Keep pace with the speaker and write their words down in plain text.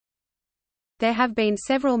There have been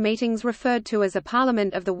several meetings referred to as a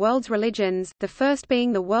Parliament of the World's Religions, the first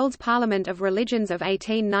being the World's Parliament of Religions of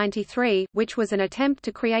 1893, which was an attempt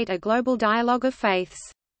to create a global dialogue of faiths.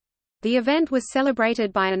 The event was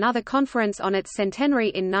celebrated by another conference on its centenary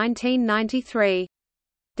in 1993.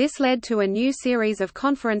 This led to a new series of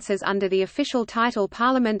conferences under the official title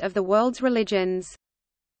Parliament of the World's Religions.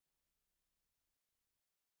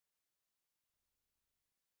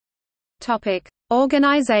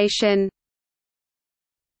 Organization.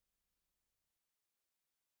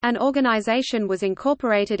 An organization was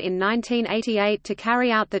incorporated in 1988 to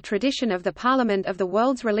carry out the tradition of the Parliament of the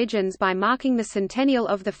World's Religions by marking the centennial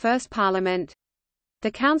of the first Parliament. The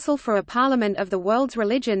Council for a Parliament of the World's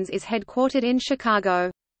Religions is headquartered in Chicago.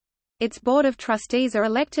 Its Board of Trustees are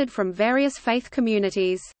elected from various faith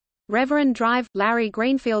communities. Reverend Drive, Larry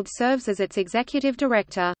Greenfield serves as its executive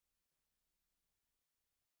director.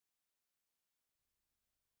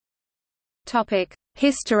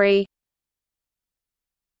 History.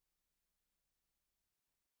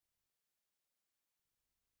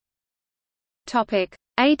 Topic: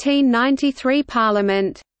 1893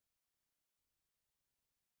 Parliament.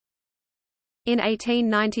 In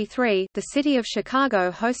 1893, the city of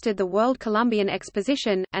Chicago hosted the World Columbian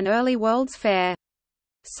Exposition, an early World's Fair.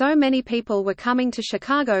 So many people were coming to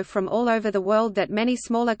Chicago from all over the world that many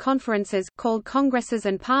smaller conferences, called congresses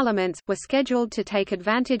and parliaments, were scheduled to take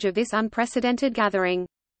advantage of this unprecedented gathering.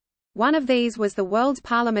 One of these was the World's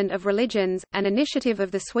Parliament of Religions, an initiative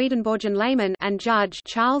of the Swedenborgian layman and judge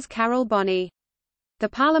Charles Carroll Bonney. The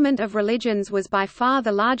Parliament of Religions was by far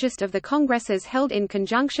the largest of the congresses held in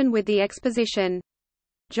conjunction with the Exposition.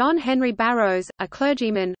 John Henry Barrows, a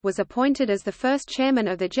clergyman, was appointed as the first chairman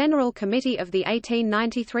of the General Committee of the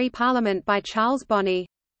 1893 Parliament by Charles Bonney.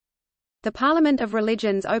 The Parliament of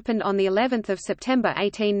Religions opened on the 11th of September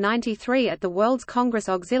 1893 at the World's Congress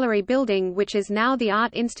Auxiliary Building, which is now the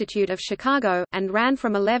Art Institute of Chicago, and ran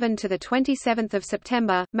from 11 to the 27th of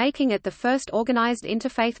September, making it the first organized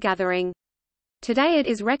interfaith gathering. Today it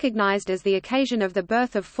is recognized as the occasion of the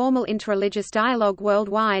birth of formal interreligious dialogue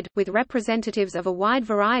worldwide, with representatives of a wide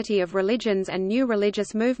variety of religions and new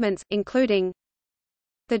religious movements, including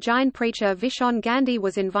the Jain preacher Vishon Gandhi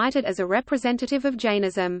was invited as a representative of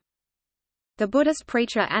Jainism. The Buddhist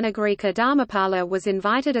preacher Anagarika Dharmapala was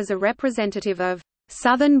invited as a representative of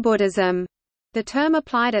Southern Buddhism. The term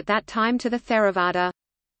applied at that time to the Theravada.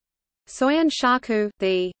 Soyen Shaku,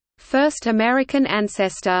 the first American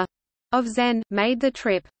ancestor of Zen, made the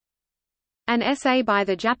trip. An essay by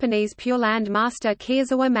the Japanese Pure Land master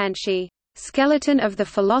Kiezawa Manshi, "Skeleton of the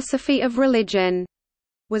Philosophy of Religion,"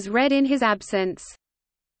 was read in his absence.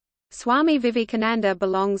 Swami Vivekananda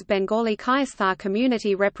belongs Bengali Kayasthar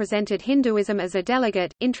community represented Hinduism as a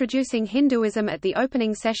delegate, introducing Hinduism at the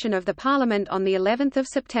opening session of the Parliament on the 11th of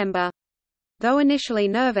September. Though initially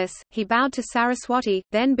nervous, he bowed to Saraswati,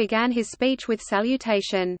 then began his speech with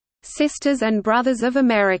salutation, "Sisters and Brothers of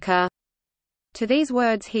America." To these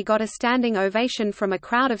words he got a standing ovation from a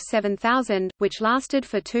crowd of 7,000, which lasted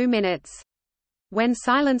for 2 minutes. When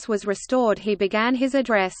silence was restored he began his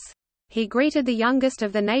address. He greeted the youngest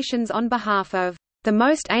of the nations on behalf of the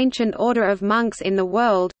most ancient order of monks in the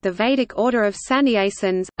world, the Vedic order of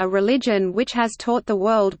Sannyasins, a religion which has taught the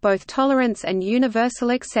world both tolerance and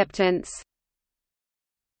universal acceptance.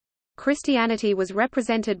 Christianity was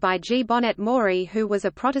represented by G. Bonnet Maury, who was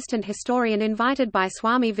a Protestant historian invited by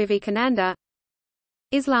Swami Vivekananda.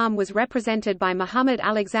 Islam was represented by Muhammad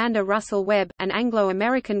Alexander Russell Webb, an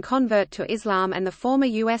Anglo-American convert to Islam and the former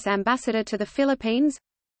U.S. ambassador to the Philippines.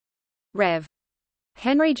 Rev.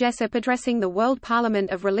 Henry Jessup, addressing the World Parliament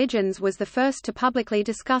of Religions, was the first to publicly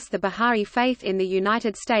discuss the Bahá'í faith in the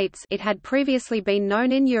United States. It had previously been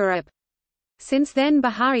known in Europe. Since then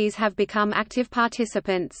Bahá'ís have become active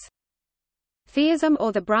participants. Theism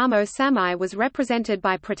or the Brahmo Samaj was represented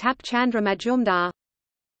by Pratap Chandra Majumdar.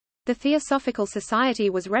 The Theosophical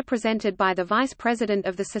Society was represented by the Vice President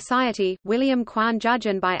of the Society, William Kwan Judge,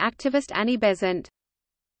 and by activist Annie Besant.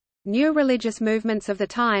 New religious movements of the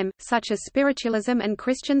time, such as spiritualism and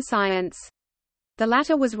Christian Science. The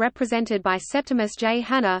latter was represented by Septimus J.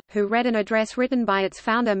 Hanna, who read an address written by its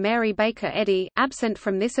founder Mary Baker Eddy. Absent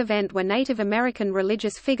from this event were Native American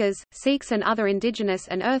religious figures, Sikhs and other indigenous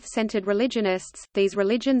and earth-centered religionists. These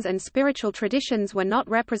religions and spiritual traditions were not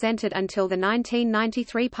represented until the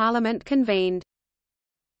 1993 Parliament convened.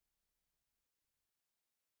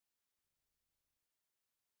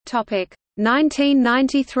 Topic: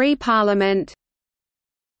 1993 Parliament.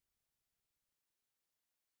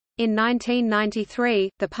 In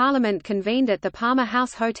 1993, the Parliament convened at the Palmer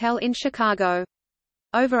House Hotel in Chicago.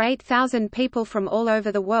 Over 8,000 people from all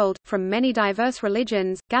over the world, from many diverse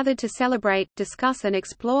religions, gathered to celebrate, discuss and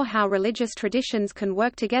explore how religious traditions can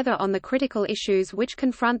work together on the critical issues which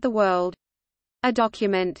confront the world. A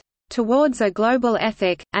document, "Towards a Global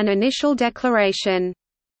Ethic, an Initial Declaration",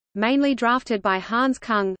 mainly drafted by Hans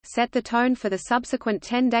Kung, set the tone for the subsequent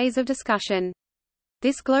 10 days of discussion.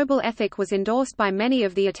 This global ethic was endorsed by many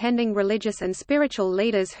of the attending religious and spiritual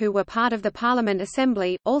leaders who were part of the Parliament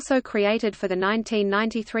Assembly. Also created for the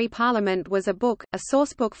 1993 Parliament was a book, a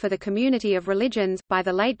sourcebook for the community of religions, by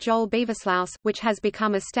the late Joel Beaverslaus, which has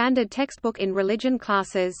become a standard textbook in religion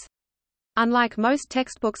classes. Unlike most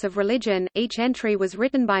textbooks of religion, each entry was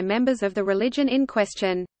written by members of the religion in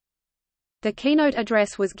question. The keynote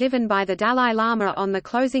address was given by the Dalai Lama on the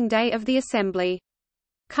closing day of the Assembly.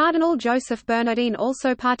 Cardinal Joseph Bernardin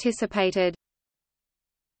also participated.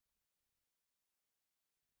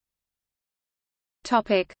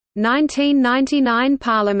 1999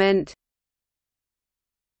 Parliament.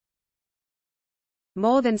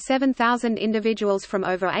 More than 7,000 individuals from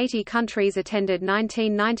over 80 countries attended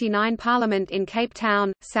 1999 Parliament in Cape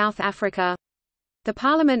Town, South Africa. The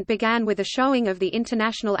Parliament began with a showing of the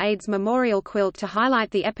International AIDS Memorial quilt to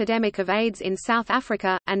highlight the epidemic of AIDS in South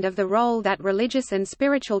Africa, and of the role that religious and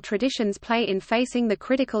spiritual traditions play in facing the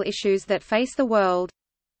critical issues that face the world.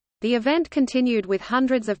 The event continued with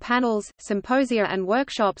hundreds of panels, symposia and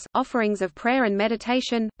workshops, offerings of prayer and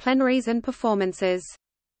meditation, plenaries and performances.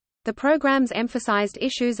 The programs emphasized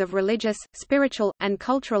issues of religious, spiritual, and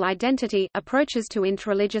cultural identity, approaches to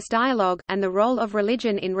interreligious dialogue, and the role of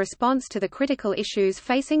religion in response to the critical issues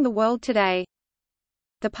facing the world today.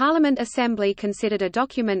 The Parliament Assembly considered a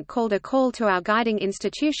document called A Call to Our Guiding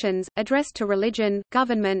Institutions, addressed to religion,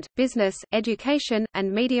 government, business, education,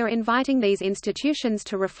 and media, inviting these institutions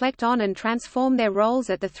to reflect on and transform their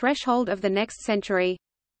roles at the threshold of the next century.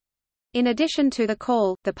 In addition to the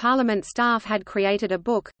call, the Parliament staff had created a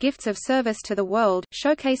book, Gifts of Service to the World,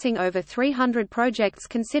 showcasing over 300 projects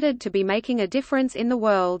considered to be making a difference in the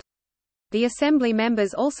world. The Assembly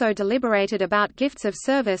members also deliberated about gifts of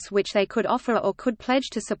service which they could offer or could pledge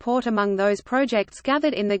to support among those projects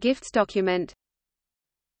gathered in the gifts document.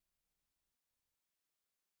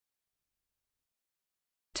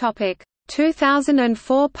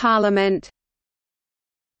 2004 Parliament.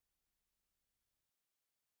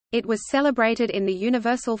 It was celebrated in the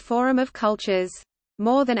Universal Forum of Cultures.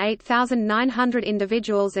 More than 8,900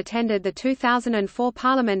 individuals attended the 2004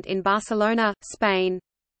 Parliament in Barcelona, Spain.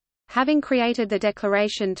 Having created the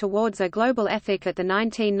Declaration Towards a Global Ethic at the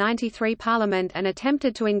 1993 Parliament and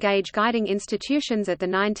attempted to engage guiding institutions at the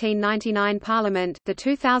 1999 Parliament, the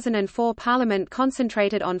 2004 Parliament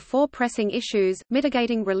concentrated on 4 pressing issues: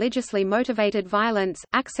 mitigating religiously motivated violence,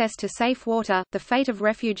 access to safe water, the fate of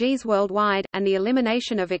refugees worldwide, and the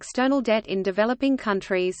elimination of external debt in developing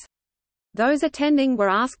countries. Those attending were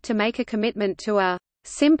asked to make a commitment to a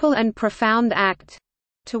simple and profound act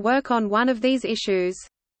to work on one of these issues.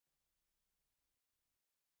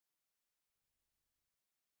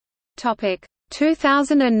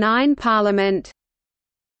 2009 Parliament.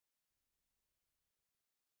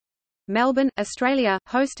 Melbourne, Australia,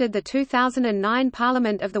 hosted the 2009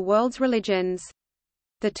 Parliament of the World's Religions.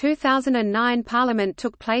 The 2009 Parliament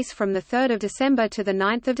took place from 3 December to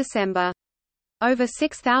 9 December. Over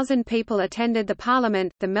 6,000 people attended the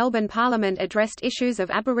Parliament. The Melbourne Parliament addressed issues of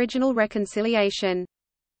Aboriginal reconciliation.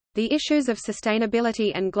 The issues of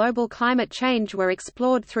sustainability and global climate change were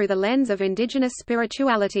explored through the lens of indigenous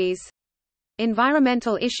spiritualities.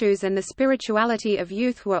 Environmental issues and the spirituality of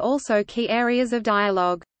youth were also key areas of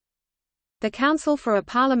dialogue. The Council for a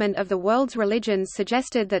Parliament of the World's Religions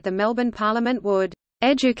suggested that the Melbourne Parliament would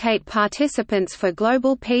educate participants for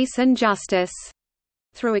global peace and justice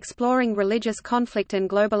through exploring religious conflict and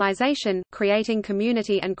globalization, creating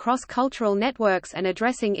community and cross-cultural networks, and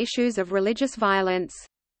addressing issues of religious violence.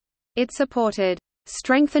 It supported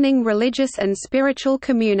strengthening religious and spiritual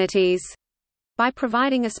communities by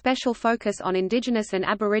providing a special focus on indigenous and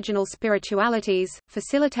Aboriginal spiritualities,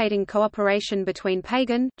 facilitating cooperation between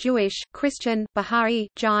pagan, Jewish, Christian, Bahá'í,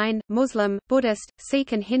 Jain, Muslim, Buddhist,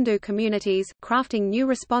 Sikh and Hindu communities, crafting new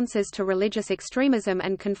responses to religious extremism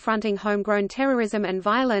and confronting homegrown terrorism and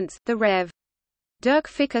violence. The Rev. Dirk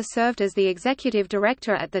Ficker served as the executive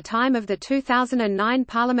director at the time of the 2009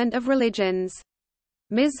 Parliament of Religions.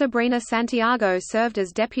 Ms. Sabrina Santiago served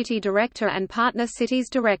as Deputy Director and Partner Cities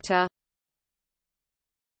Director.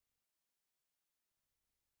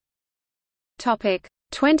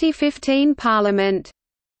 2015 Parliament.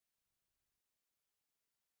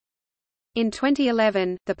 In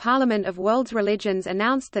 2011, the Parliament of World's Religions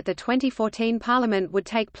announced that the 2014 Parliament would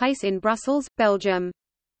take place in Brussels, Belgium.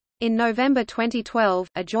 In November 2012,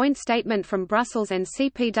 a joint statement from Brussels and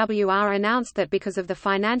CPWR announced that because of the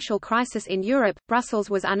financial crisis in Europe,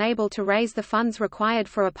 Brussels was unable to raise the funds required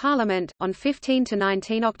for a parliament. On 15 to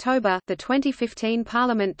 19 October, the 2015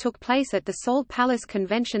 parliament took place at the Salt Palace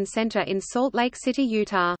Convention Center in Salt Lake City,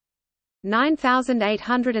 Utah.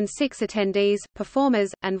 9,806 attendees,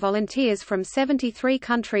 performers, and volunteers from 73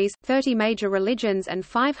 countries, 30 major religions and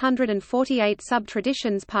 548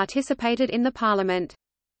 sub-traditions participated in the parliament.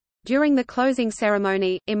 During the closing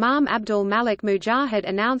ceremony, Imam Abdul Malik Mujahid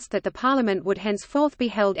announced that the parliament would henceforth be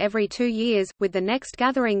held every 2 years, with the next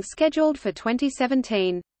gathering scheduled for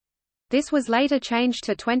 2017. This was later changed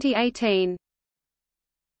to 2018.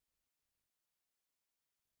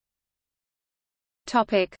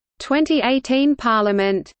 2018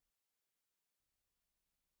 Parliament.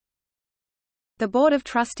 The Board of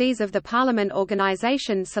Trustees of the Parliament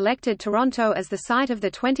Organisation selected Toronto as the site of the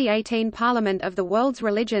 2018 Parliament of the World's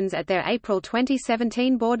Religions at their April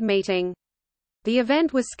 2017 board meeting. The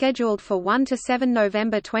event was scheduled for 1 to 7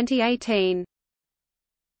 November 2018.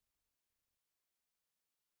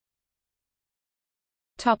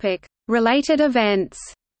 Topic: Related events.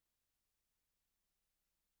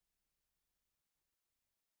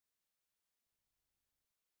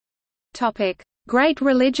 Topic: Great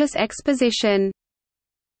Religious Exposition.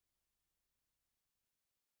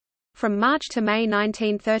 From March to May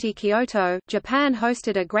 1930, Kyoto, Japan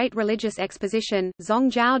hosted a Great Religious Exposition,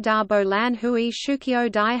 Zongjiao da Bo Lan Hui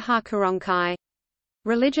Shukyo Dai Hakuronkai.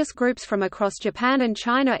 Religious groups from across Japan and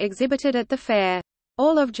China exhibited at the fair.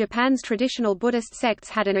 All of Japan's traditional Buddhist sects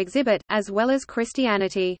had an exhibit, as well as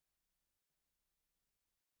Christianity.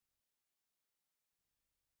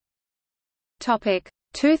 Topic: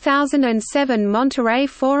 2007 Monterrey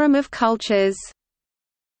Forum of Cultures.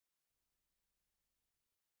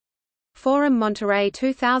 Forum Monterrey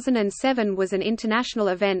 2007 was an international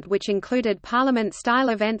event which included parliament-style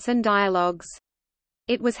events and dialogues.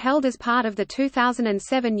 It was held as part of the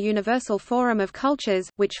 2007 Universal Forum of Cultures,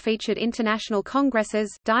 which featured international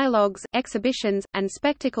congresses, dialogues, exhibitions, and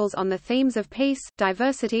spectacles on the themes of peace,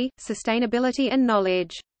 diversity, sustainability and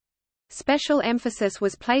knowledge. Special emphasis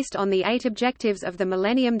was placed on the 8 objectives of the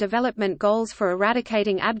Millennium Development Goals for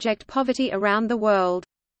eradicating abject poverty around the world.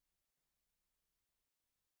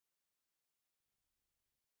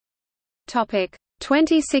 Topic: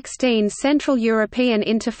 2016 Central European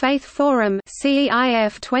Interfaith Forum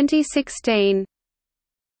 (CEIF 2016).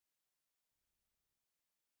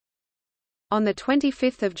 On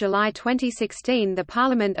 25 July 2016 the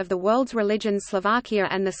Parliament of the World's Religions Slovakia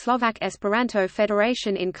and the Slovak Esperanto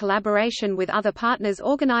Federation in collaboration with other partners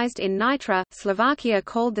organized in Nitra, Slovakia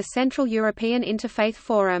called the Central European Interfaith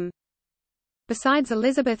Forum. Besides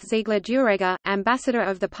Elizabeth Ziegler-Dürega, ambassador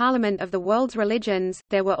of the Parliament of the World's Religions,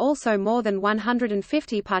 there were also more than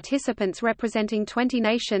 150 participants representing 20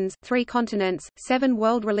 nations, 3 continents, 7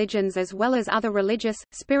 world religions as well as other religious,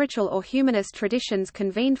 spiritual or humanist traditions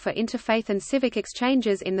convened for interfaith and civic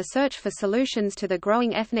exchanges in the search for solutions to the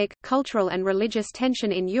growing ethnic, cultural and religious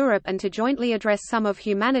tension in Europe and to jointly address some of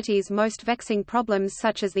humanity's most vexing problems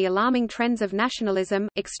such as the alarming trends of nationalism,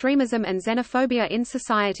 extremism and xenophobia in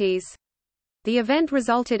societies. The event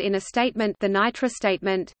resulted in a statement, the Nitra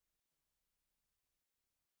Statement.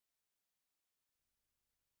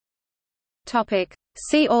 Topic: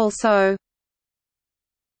 See also: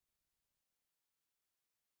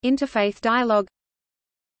 Interfaith dialogue,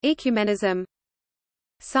 Ecumenism,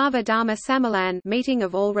 Sarva Dharma Sammelan, meeting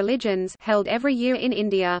of all religions held every year in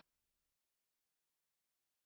India.